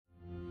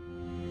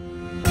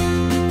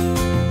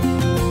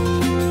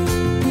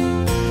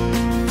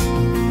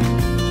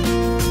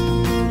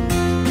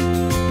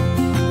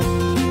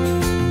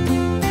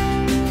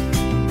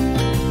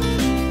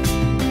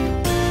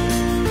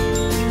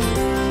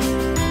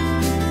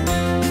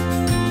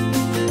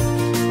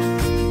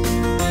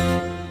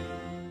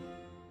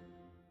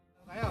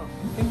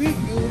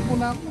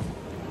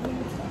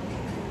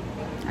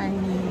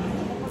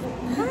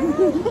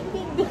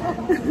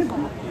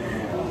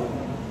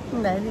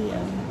Dali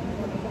ah.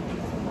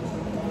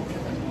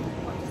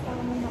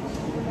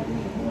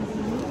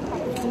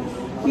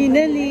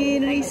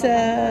 Hinalin, Risa.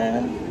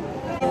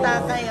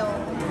 Kita kayo.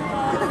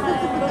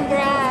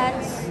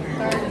 Congrats,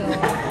 Carlo.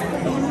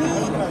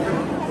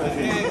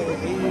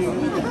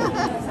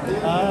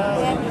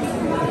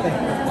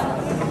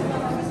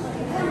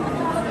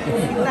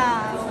 Kita.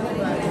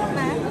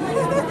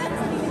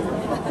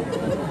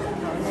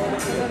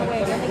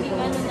 Naging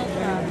ano na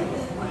siya.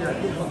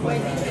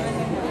 Pwede siya.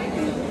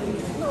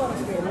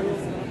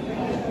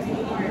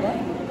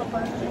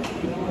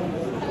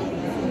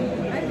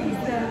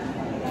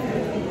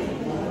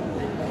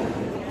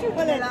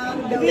 Wala lang.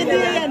 Pwede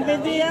yan.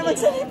 Pwede yan.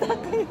 Magsalita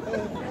kayo.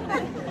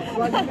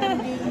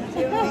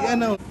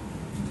 Ano?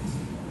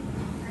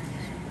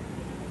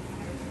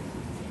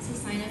 It's a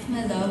sign of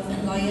my love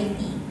and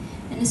loyalty,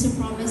 and it's a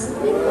promise of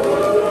my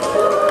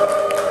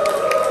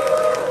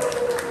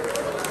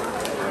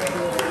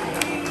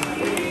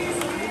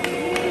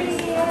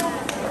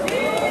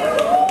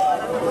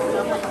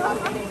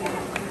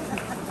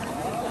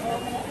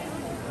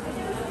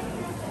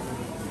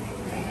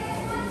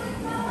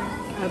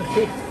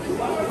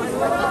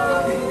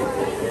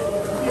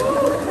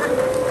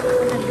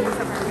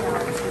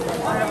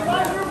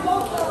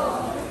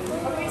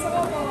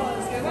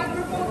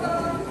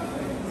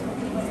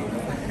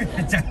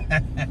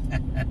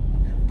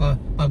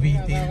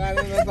Pabitin.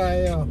 Kakanan na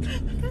tayo.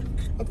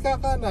 At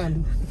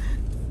kakanan.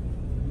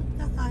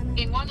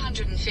 In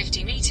 150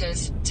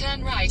 meters, turn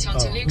right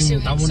onto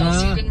Luxuhin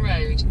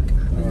Road.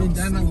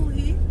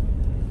 Luksuhin?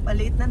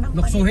 Palit na ng palit.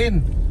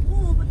 Luksuhin.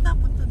 Oo, ba't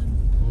napunta dun?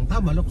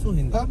 Tama,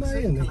 luksuhin. Tama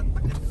yun eh.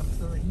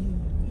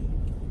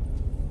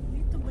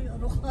 Dito ba yung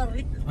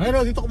arokari?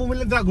 Ayun, dito ko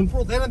bumili ng dragon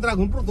fruit. Ayun ang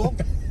dragon fruit oh.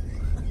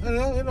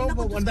 Ano,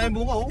 ang dahil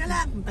bunga oh.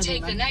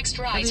 Take the next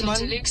right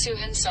onto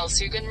Luxuhin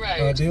Oh,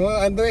 Road. di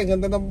ba, Andre,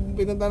 ganda ng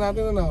pinunta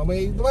natin ano.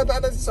 May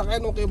dumadaan na sa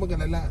sakyan, okay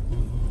mag-alala.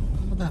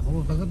 Mata ko,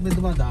 bakit may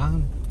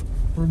dumadaan?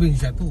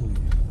 Probinsya to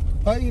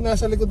eh. Ay,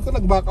 nasa likod ko,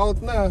 nag-back out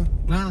na.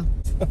 Na?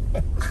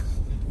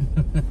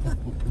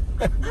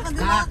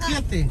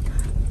 Kakit eh.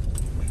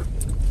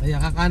 Kaya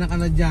kakana ka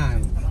na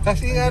dyan.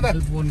 Kasi nga na,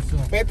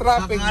 may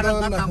traffic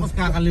doon. Tapos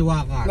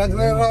kakaliwa ka.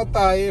 Nagre-route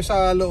tayo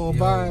sa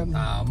looban.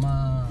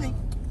 Tama.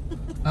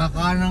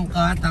 Kakanan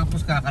ka, tapos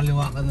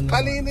kakaliwa ka na naman.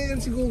 Kanina yun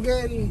si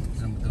Google.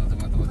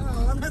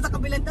 Oo, nasa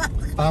kabilang na.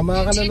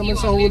 Tama ka na naman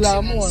sa hula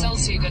mo ah.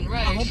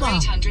 Ako pa.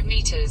 800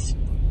 meters.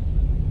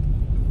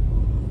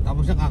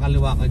 Tapos yung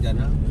kakaliwa ka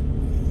dyan ha?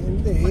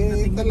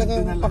 Hindi,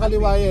 talagang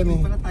pakaliwa yan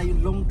eh. Pala tayo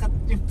long cut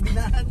yung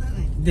dinaanan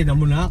eh. Hindi na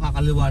mo na,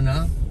 kakaliwa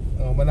na.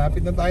 Oh,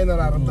 malapit na tayo,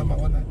 nararamdaman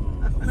ko na.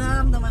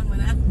 Naramdaman mo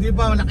na? Hindi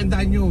ba, malaking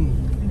daan yun.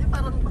 Hindi,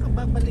 parang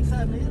makababalik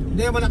sa ano yan.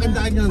 Hindi, malaking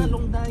daan yun. Sa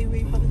long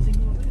highway pa rin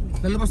siguro yun.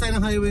 Lalabas tayo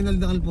ng highway ng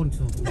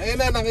Alfonso. Ayun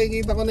na,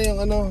 nakikita ko na yung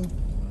ano.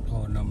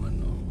 Oo naman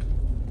oh.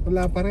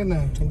 Wala pa rin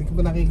ah, hindi ko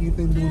pa nakikita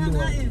yung dulo. Kaya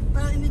nga eh,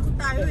 parang inikot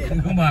tayo eh.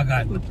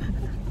 Umagan.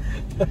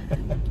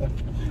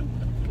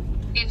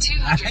 In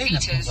 200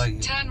 meters,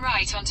 turn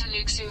right onto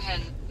Luxuhin.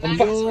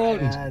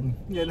 1.1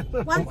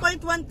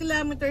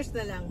 kilometers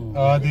na lang.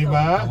 Oh, di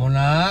ba? Ako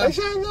na. Ay,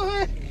 saan ako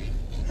eh.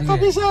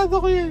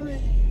 Kabisado ko yun eh.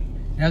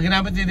 Kaya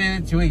ginamit din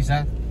yung Waze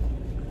ha?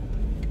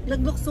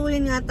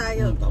 Nagluksuhin nga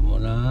tayo. Tamo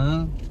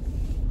na.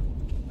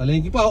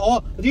 Palengke pa.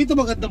 Oh, dito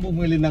magandang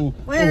bumili ng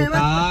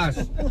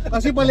utas.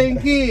 Kasi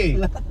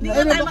palengke. Hindi ko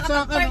tayo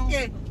makapag-park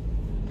eh.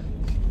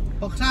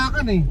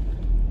 Baksakan eh.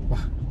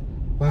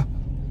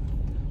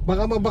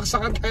 Baka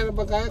mabaksakan tayo ng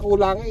pagkaya,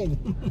 kulangin.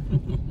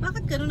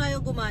 Bakit ganun ayaw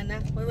gumana?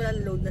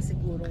 Walang load na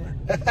siguro nga.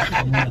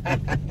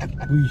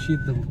 Uy, shit.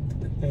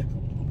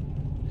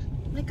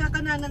 May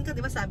kakananan ka,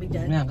 di ba sabi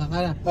dyan? Yan,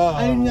 kakana.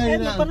 Ayun nga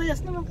yun na.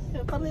 Parehas naman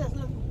kayo, parehas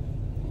lang.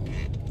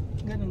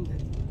 Ganun din.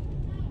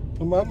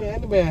 Mami,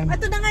 ano ba yan?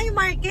 Ito na nga yung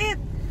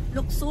market.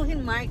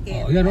 Luksuhin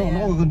market. Oh, yan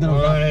o, maganda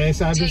na.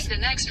 Take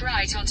the next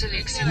right onto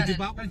Luxuhin. Hindi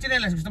pa?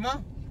 Chinelas, gusto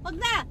mo? Wag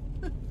na!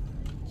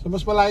 So,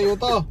 mas malayo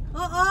to.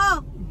 Oo!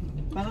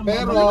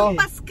 Pero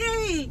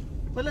paske!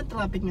 Wala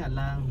traffic nga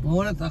lang.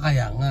 wala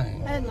kaya nga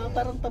eh. Ano,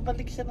 parang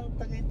pabalik siya ng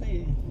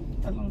Tagaytay eh.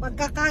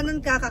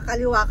 Pagkakanan ka,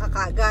 kakaliwa ka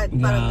kagad.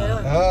 Parang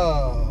gano'n.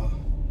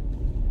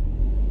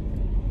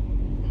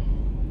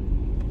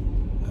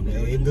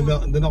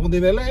 Doon ako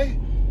dinala eh.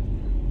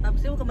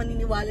 Tapos yung ka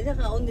maniniwala niya,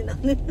 kaon din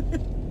ako.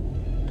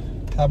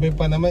 Sabi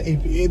pa naman,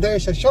 if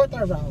there's a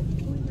shorter route,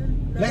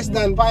 less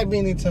than 5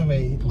 minutes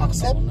away,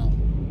 accept.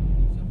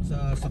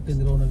 Sa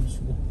Caleruega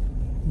Nasugbu.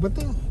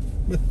 Bato.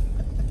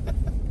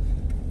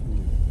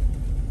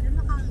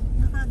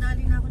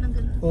 Nakadali na ako ng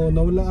gano'n. Oh,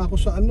 nawala ako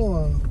sa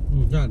ano ah.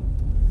 Diyan.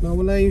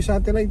 Nawala yung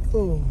satellite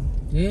ko.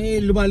 Eh,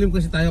 lumalim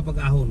kasi tayo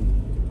pag-ahon.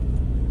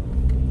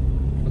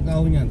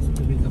 Pag-ahon yan, sa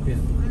tubig up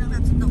yan. Walang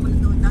natsundan ko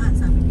lang doon lahat,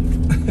 sabi niya.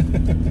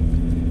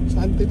 Sa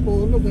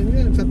Antipolo,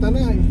 ganyan, sa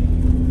Tanay.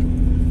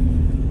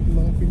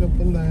 Mga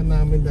pinapundahan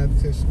namin dati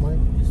sa Smart.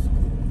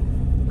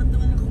 Ba't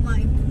naman ako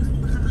kumain?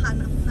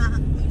 Nakakahanap na,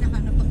 may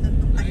nahanap ang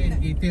gantong Ay, kanya.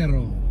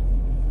 Itero.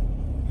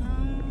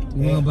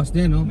 Yung mga bus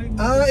din, no?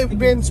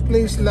 Events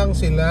place lang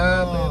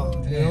sila.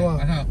 Pero,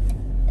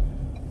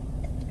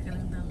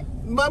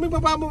 Mami,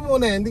 baba mo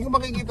muna yan. Hindi ko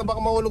makikita.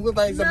 Baka mahulog na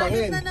tayo sa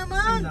bangin. Lalim na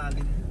naman.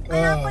 Lalim.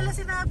 Kaya pala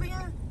sinabi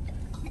niya.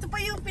 Ito pa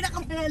yung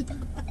pinakamalalim.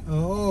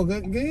 Oo,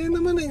 ganyan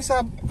naman eh.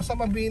 Sa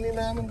mabini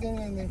namin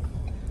ganyan eh.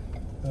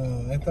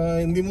 Ito,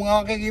 hindi mo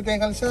nga makikita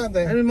yung kalsada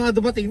eh. Ano yung mga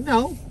dumating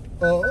na oh?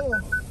 Oo.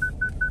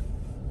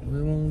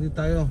 Hindi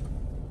tayo.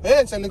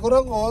 Ayan, sa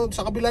likuran ko,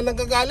 sa kabila lang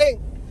gagaling.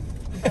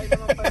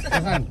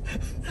 Saan?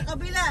 Sa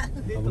kabila.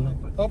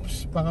 Oops,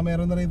 baka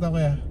meron na rito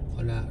kaya.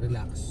 Wala,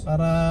 relax.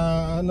 Para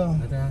ano.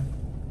 Tara.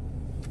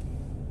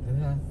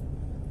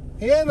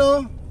 Ayan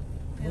o.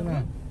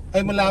 Tara.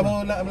 Ay,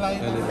 malayo na.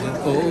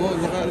 Oo,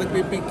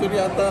 nagpipicture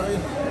yata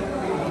eh.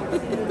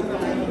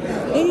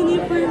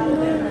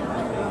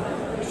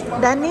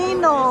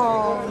 Danino.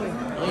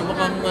 Ay,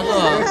 mukhang ano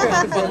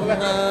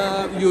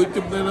pang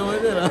YouTube na naman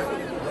yan ah.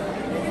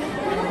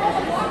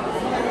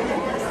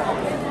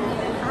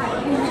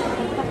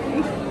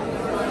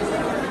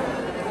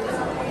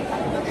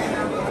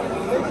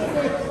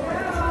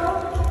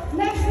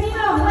 Next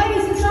Nino,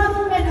 ladies and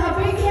gentlemen, a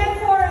big hand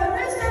for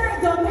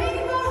Mr.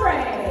 Domingo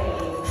Ray.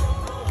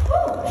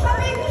 A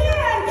big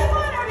hand, come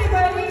on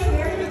everybody,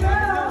 here you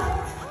go.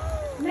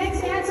 Next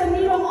handsome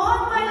Nino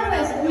on my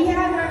list, we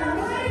have our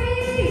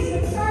ladies.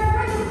 Let's start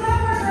with the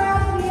clever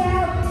girls. We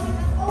have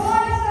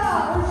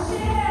Eliza,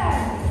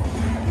 Rochelle,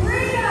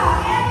 Rita,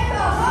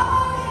 Annika, come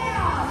on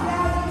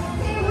down. We have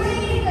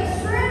Kaylene,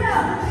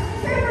 Katrina,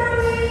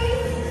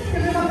 Kimberly.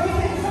 Give them a big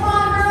hand. Come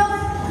on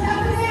girls,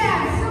 now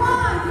dance. Come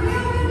on,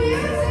 feel the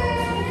music.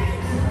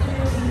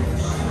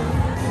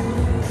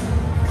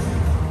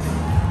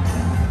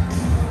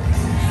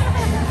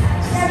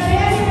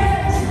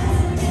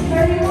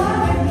 Very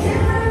well, and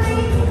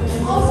Kimberly.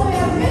 Also, we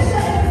have Misha,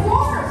 and of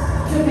course,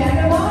 the man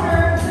of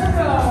honor,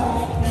 Turbo.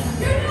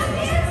 You're not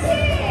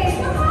dancing!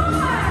 Come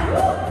on!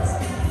 Woo!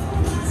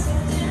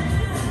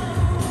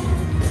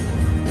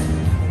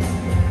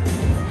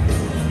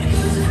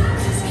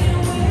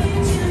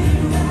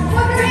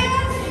 Put your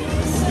hands.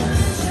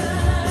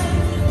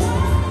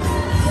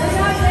 You're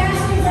not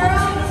dancing,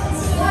 girls.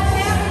 What's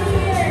happening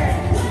here?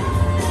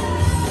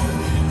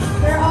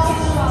 They're all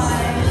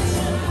shy.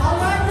 All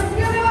right, let's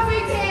give them a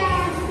big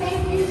hand.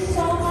 Thank you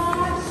so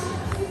much.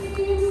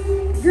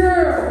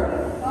 Girl,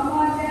 come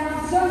on down.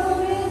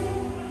 Gentlemen,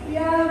 we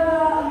have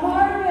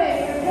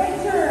Marvin,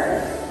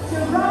 Victor,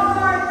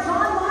 Gerard,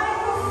 John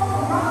Michael,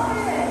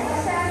 Robin,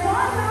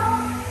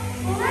 Santana,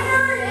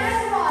 Leonard,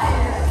 and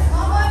Ryan.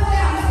 Come on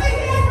down. A big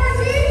hand for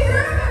Team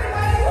Group,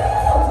 everybody.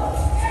 Woo!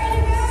 There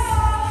you go.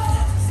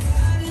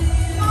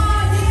 Come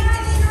on,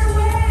 dance your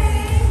way.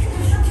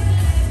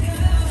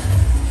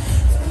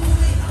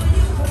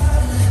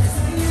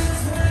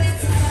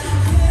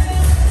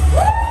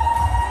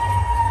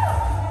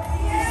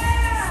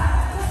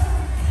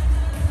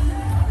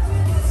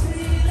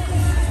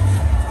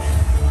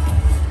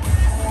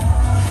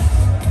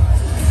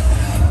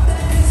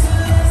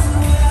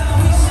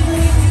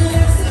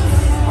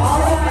 All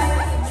right.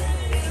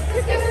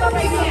 Let's give them a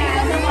big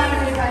hand. Come on,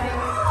 everybody.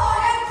 Oh,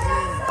 and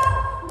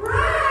Jessica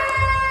Ray.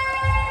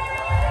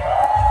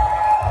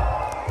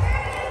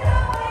 There you go,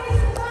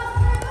 ladies and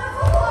gentlemen.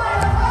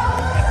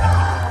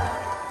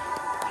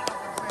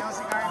 That's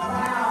a lot of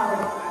Wow.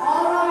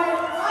 All right.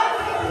 I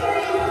can hear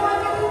you. You want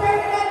to do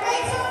better than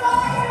make some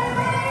noise,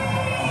 everybody.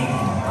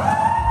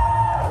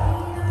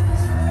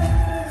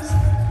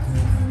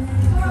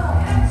 Oh,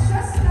 and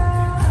Jessica.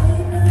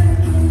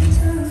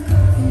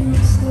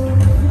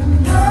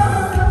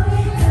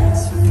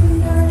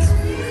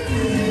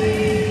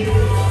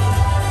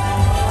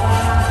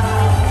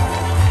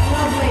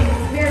 Lovely,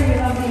 very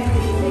lovely.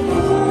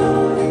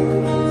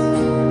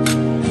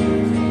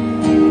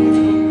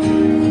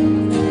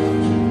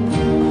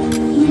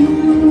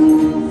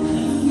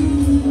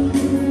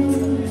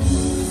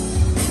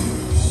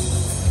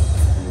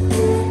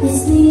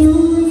 It's the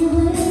only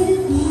way.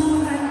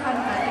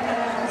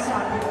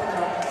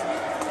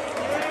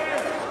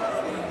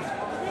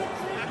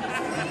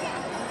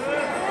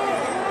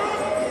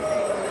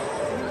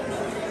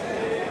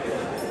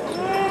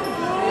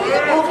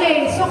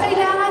 Okay, so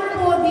kailangan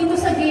po dito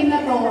sa game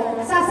na to,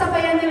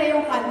 sasabayan nila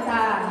yung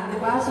kanta. Di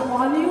ba? So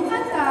kung ano yung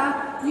kanta,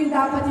 yun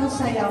dapat yung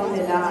sayaw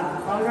nila.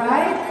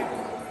 Alright?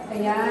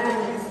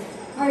 Ayan.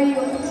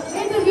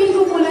 Interview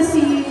ko muna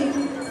si,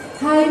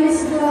 hi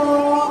Miss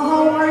Glo,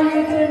 how are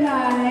you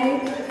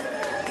tonight?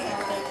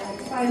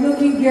 I'm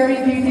looking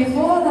very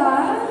beautiful,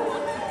 huh?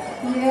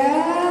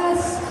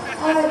 Yes.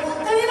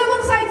 Kanina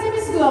bang side si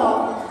Miss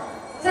Glo?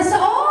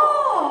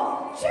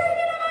 Share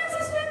niyo naman sa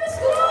Miss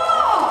Glo!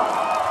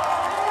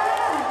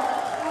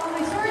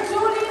 Okay, Sir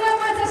Julie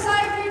naman sa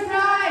side ni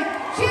Pride.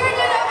 Cheer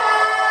niyo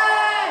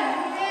naman!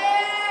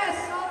 Yes!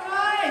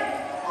 Alright.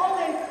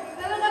 Okay.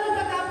 Talaga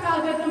nagtatap ka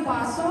agad ng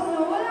baso,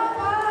 no? Wala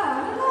pa.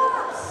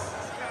 Relax.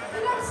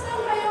 Relax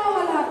lang kayo.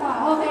 Wala pa.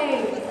 Okay.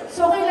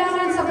 So,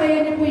 kailangan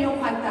sabayan niyo po yung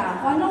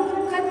kanta. Kung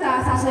anong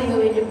kanta,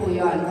 sasayawin niyo po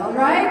yun.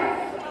 Alright?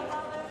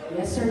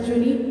 Yes, Sir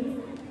Julie?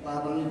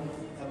 Parang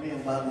kami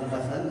ang bagong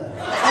kasal ah.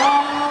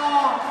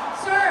 Oh!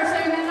 Sir,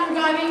 sa'yo na lang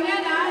galing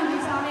yan, ha?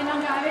 Hindi sa amin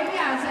lang galing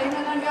yan. Sa'yo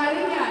na lang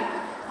galing yan.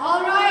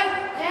 Alright,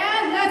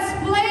 and Let's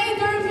play